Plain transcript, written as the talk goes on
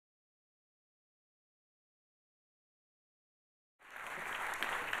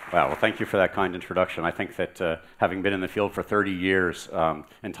Wow, well, thank you for that kind introduction. I think that having been in the field for 30 years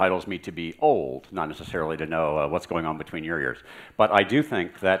entitles me to be old, not necessarily to know what's going on between your ears. But I do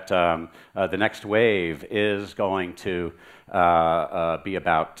think that the next wave is going to be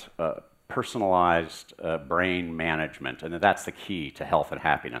about personalized brain management, and that's the key to health and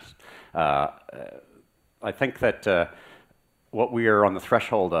happiness. I think that what we are on the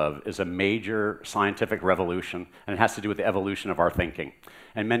threshold of is a major scientific revolution, and it has to do with the evolution of our thinking.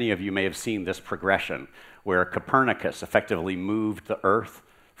 And many of you may have seen this progression where Copernicus effectively moved the Earth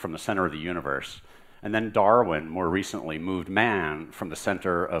from the center of the universe. And then Darwin, more recently, moved man from the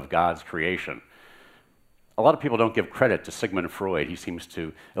center of God's creation. A lot of people don't give credit to Sigmund Freud. He seems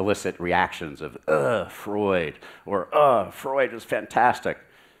to elicit reactions of, Freud, or, Freud is fantastic.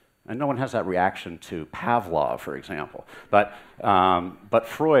 And no one has that reaction to Pavlov, for example. But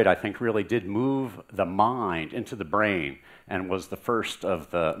Freud, I think, really did move the mind into the brain and was the first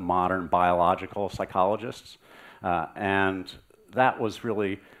of the modern biological psychologists. And that was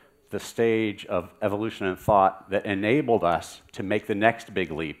really the stage of evolution and thought that enabled us to make the next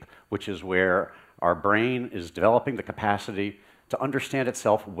big leap, which is where our brain is developing the capacity to understand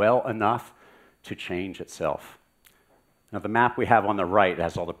itself well enough to change itself. Now, the map we have on the right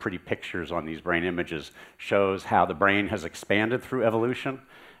has all the pretty pictures on these brain images, shows how the brain has expanded through evolution.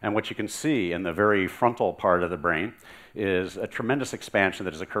 And what you can see in the very frontal part of the brain is a tremendous expansion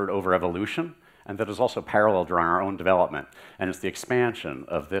that has occurred over evolution and that is also parallel during our own development. And it's the expansion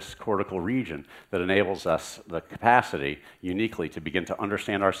of this cortical region that enables us the capacity uniquely to begin to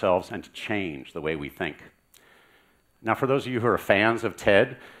understand ourselves and to change the way we think. Now, for those of you who are fans of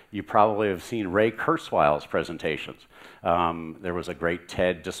TED, you probably have seen Ray Kurzweil's presentations. There was a great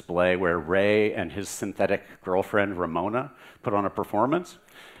TED display where Ray and his synthetic girlfriend, Ramona, put on a performance.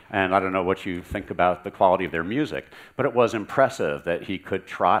 And I don't know what you think about the quality of their music, but it was impressive that he could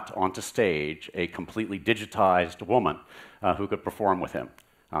trot onto stage a completely digitized woman who could perform with him.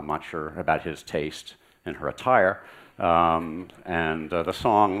 I'm not sure about his taste in her attire, and the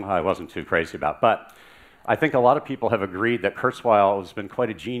song I wasn't too crazy about. But I think a lot of people have agreed that Kurzweil has been quite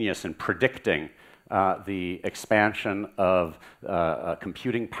a genius in predicting the expansion of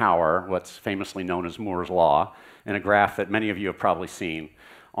computing power, what's famously known as Moore's Law, in a graph that many of you have probably seen.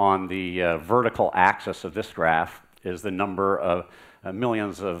 On the vertical axis of this graph is the number of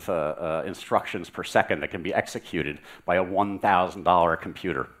millions of instructions per second that can be executed by a $1,000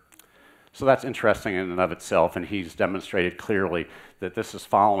 computer. So that's interesting in and of itself, and he's demonstrated clearly that this is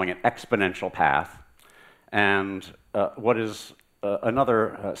following an exponential path. And what is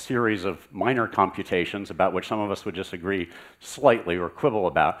another series of minor computations about which some of us would disagree slightly or quibble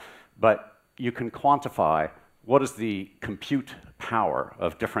about, but you can quantify what is the compute power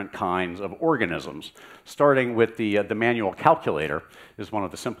of different kinds of organisms. Starting with the manual calculator is one of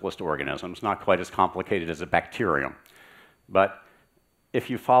the simplest organisms, not quite as complicated as a bacterium. But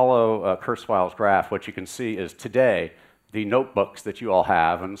if you follow Kurzweil's graph, what you can see is today, the notebooks that you all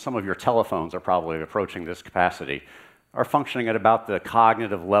have, and some of your telephones are probably approaching this capacity, are functioning at about the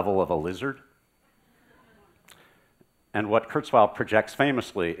cognitive level of a lizard. And what Kurzweil projects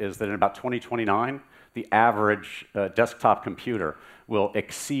famously is that in about 2029, the average desktop computer will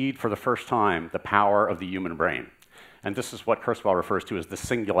exceed for the first time the power of the human brain. And this is what Kurzweil refers to as the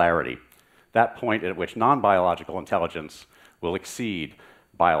singularity, that point at which non-biological intelligence will exceed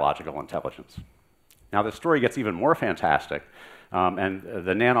biological intelligence. Now, the story gets even more fantastic, and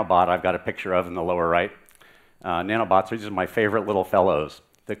the nanobot I've got a picture of in the lower right. Nanobots are just my favorite little fellows.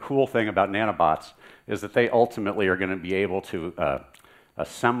 The cool thing about nanobots is that they ultimately are going to be able to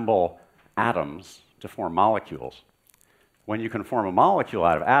assemble atoms to form molecules. When you can form a molecule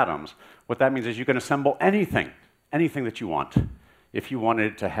out of atoms, what that means is you can assemble anything that you want. If you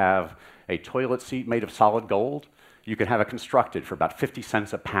wanted to have a toilet seat made of solid gold, you can have it constructed for about 50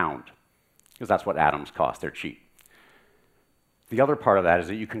 cents a pound, because that's what atoms cost, they're cheap. The other part of that is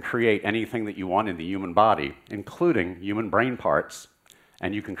that you can create anything that you want in the human body, including human brain parts,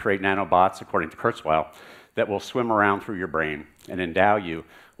 and you can create nanobots, according to Kurzweil, that will swim around through your brain and endow you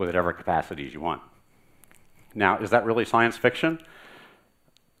with whatever capacities you want. Now, is that really science fiction?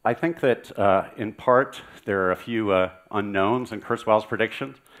 I think that, in part, there are a few unknowns in Kurzweil's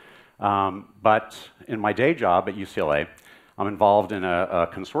predictions, but in my day job at UCLA, I'm involved in a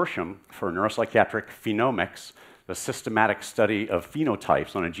consortium for neuropsychiatric phenomics, the systematic study of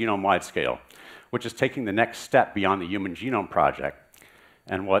phenotypes on a genome-wide scale, which is taking the next step beyond the Human Genome Project.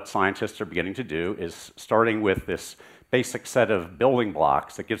 And what scientists are beginning to do is, starting with this basic set of building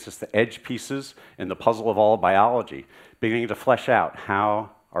blocks that gives us the edge pieces in the puzzle of all biology, beginning to flesh out how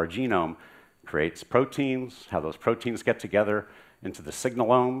our genome creates proteins, how those proteins get together, into the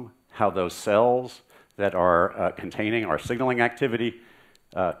signalome, how those cells that are containing our signaling activity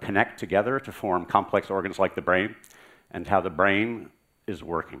connect together to form complex organs like the brain, and how the brain is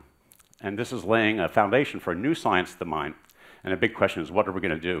working. And this is laying a foundation for a new science of the mind. And a big question is, what are we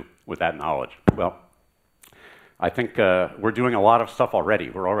going to do with that knowledge? Well, I think we're doing a lot of stuff already.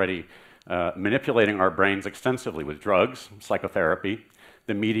 We're already manipulating our brains extensively with drugs, psychotherapy,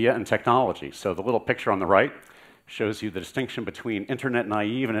 the media, and technology. So the little picture on the right shows you the distinction between internet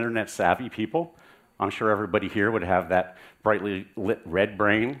naive and internet savvy people. I'm sure everybody here would have that brightly lit red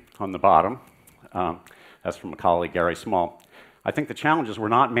brain on the bottom. That's from a colleague, Gary Small. I think the challenge is we're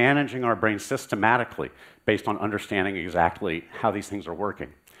not managing our brains systematically based on understanding exactly how these things are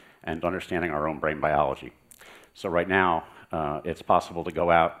working and understanding our own brain biology. So right now, it's possible to go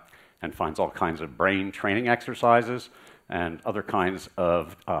out and find all kinds of brain training exercises and other kinds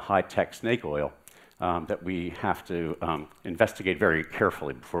of high-tech snake oil that we have to investigate very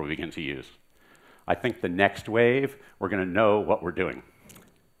carefully before we begin to use. I think the next wave, we're going to know what we're doing.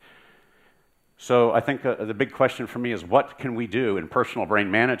 So I think the big question for me is, what can we do in personal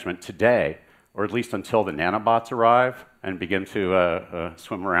brain management today, or at least until the nanobots arrive and begin to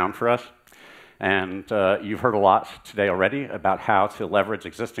swim around for us? And you've heard a lot today already about how to leverage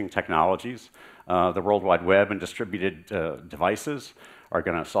existing technologies. The World Wide Web and distributed devices are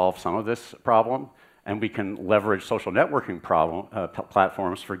going to solve some of this problem. And we can leverage social networking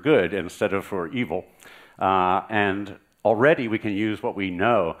platforms for good instead of for evil. And already we can use what we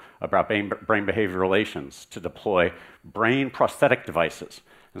know about brain-behavior relations to deploy brain prosthetic devices.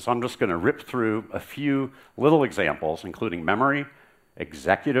 And so I'm just going to rip through a few little examples, including memory,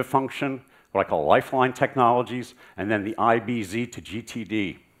 executive function, what I call lifeline technologies, and then the IBZ to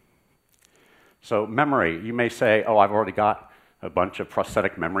GTD. So memory, you may say, oh, I've already got a bunch of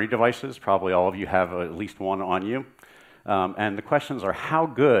prosthetic memory devices. Probably all of you have at least one on you. And the questions are, how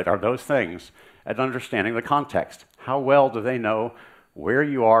good are those things at understanding the context? How well do they know where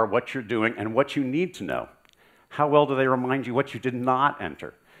you are, what you're doing, and what you need to know? How well do they remind you what you did not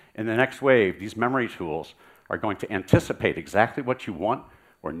enter? In the next wave, these memory tools are going to anticipate exactly what you want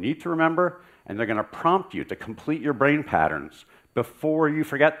or need to remember, and they're going to prompt you to complete your brain patterns before you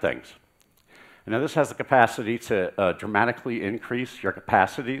forget things. Now, this has the capacity to dramatically increase your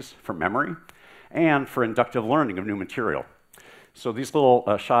capacities for memory and for inductive learning of new material. So these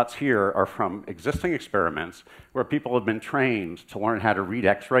little shots here are from existing experiments where people have been trained to learn how to read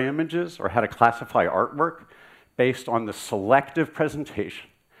X-ray images or how to classify artwork based on the selective presentation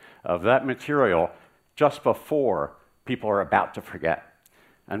of that material just before people are about to forget.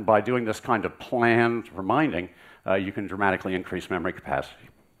 And by doing this kind of planned reminding, you can dramatically increase memory capacity.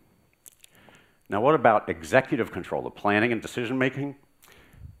 Now, what about executive control, the planning and decision-making?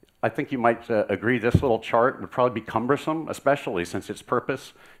 I think you might agree this little chart would probably be cumbersome, especially since its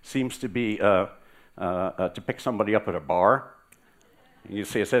purpose seems to be to pick somebody up at a bar. And you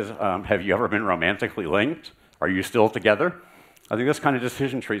see it says, have you ever been romantically linked? Are you still together? I think this kind of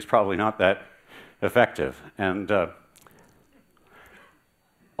decision tree is probably not that effective. And a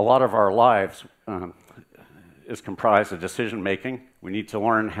lot of our lives is comprised of decision-making. We need to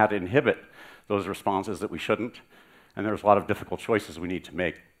learn how to inhibit those responses that we shouldn't, and there's a lot of difficult choices we need to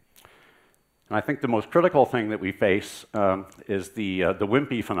make. And I think the most critical thing that we face is the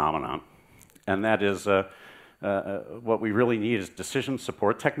wimpy phenomenon, and that is what we really need is decision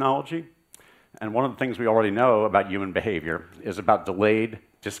support technology. And one of the things we already know about human behavior is about delayed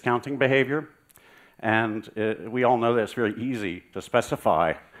discounting behavior, and we all know that it's very easy to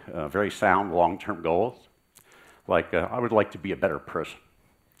specify very sound long-term goals, like I would like to be a better person.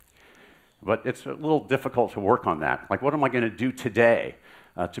 But it's a little difficult to work on that. Like, what am I going to do today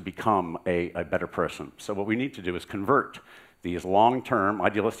to become a better person? So what we need to do is convert these long-term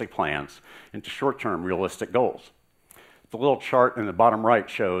idealistic plans into short-term realistic goals. The little chart in the bottom right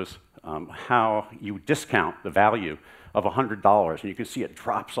shows how you discount the value of $100, and you can see it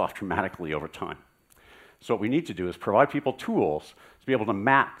drops off dramatically over time. So what we need to do is provide people tools to be able to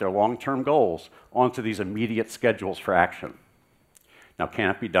map their long-term goals onto these immediate schedules for action. Now,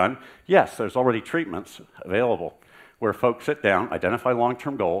 can it be done? Yes, there's already treatments available where folks sit down, identify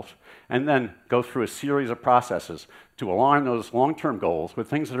long-term goals, and then go through a series of processes to align those long-term goals with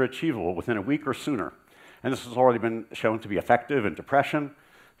things that are achievable within a week or sooner. And this has already been shown to be effective in depression,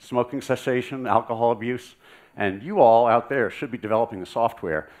 smoking cessation, alcohol abuse, and you all out there should be developing the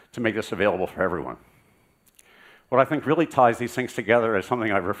software to make this available for everyone. What I think really ties these things together is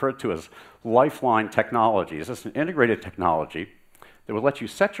something I've referred to as lifeline technology. This is an integrated technology that will let you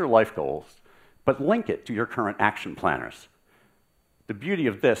set your life goals, but link it to your current action planners. The beauty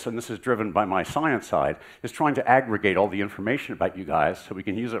of this, and this is driven by my science side, is trying to aggregate all the information about you guys so we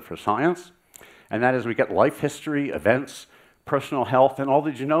can use it for science. And that is, we get life history, events, personal health, and all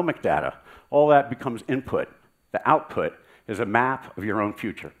the genomic data. All that becomes input. The output is a map of your own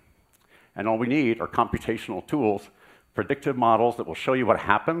future. And all we need are computational tools, predictive models that will show you what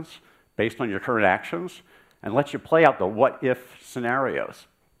happens based on your current actions and let you play out the what-if scenarios.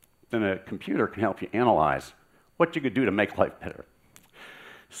 Then a computer can help you analyze what you could do to make life better.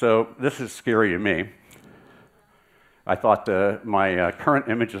 So this is scary to me. I thought my current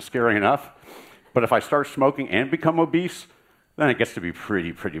image is scary enough, but if I start smoking and become obese, then it gets to be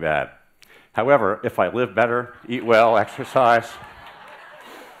pretty bad. However, if I live better, eat well, exercise,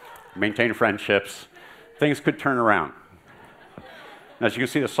 maintain friendships, things could turn around. As you can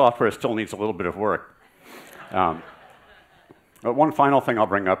see, the software still needs a little bit of work. But one final thing I'll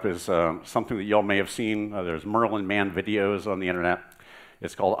bring up is something that you all may have seen. There's Merlin Man videos on the internet.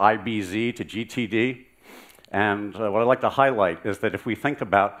 It's called IBZ to GTD. And what I'd like to highlight is that if we think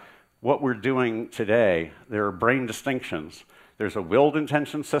about what we're doing today, there are brain distinctions. There's a willed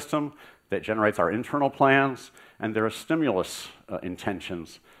intention system that generates our internal plans, and there are stimulus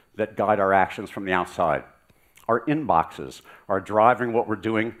intentions that guide our actions from the outside. Our inboxes are driving what we're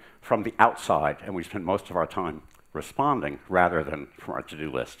doing from the outside, and we spend most of our time responding rather than from our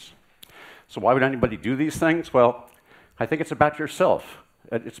to-do lists. So why would anybody do these things? Well, I think it's about yourself.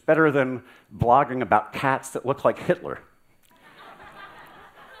 It's better than blogging about cats that look like Hitler.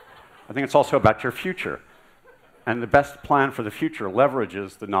 I think it's also about your future. And the best plan for the future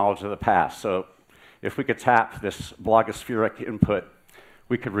leverages the knowledge of the past. So if we could tap this blogospheric input,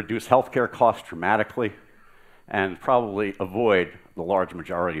 we could reduce healthcare costs dramatically and probably avoid the large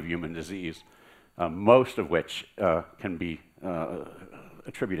majority of human disease, most of which can be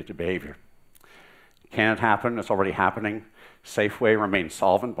attributed to behavior. Can it happen? It's already happening. Safeway remains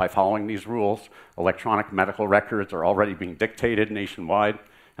solvent by following these rules. Electronic medical records are already being dictated nationwide.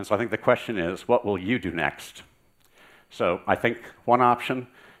 And so I think the question is, what will you do next? So I think one option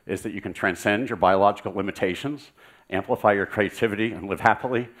is that you can transcend your biological limitations, amplify your creativity, and live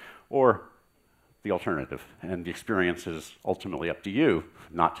happily, or the alternative. And the experience is ultimately up to you,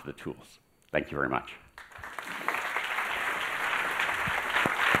 not to the tools. Thank you very much.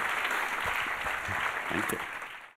 Thank you.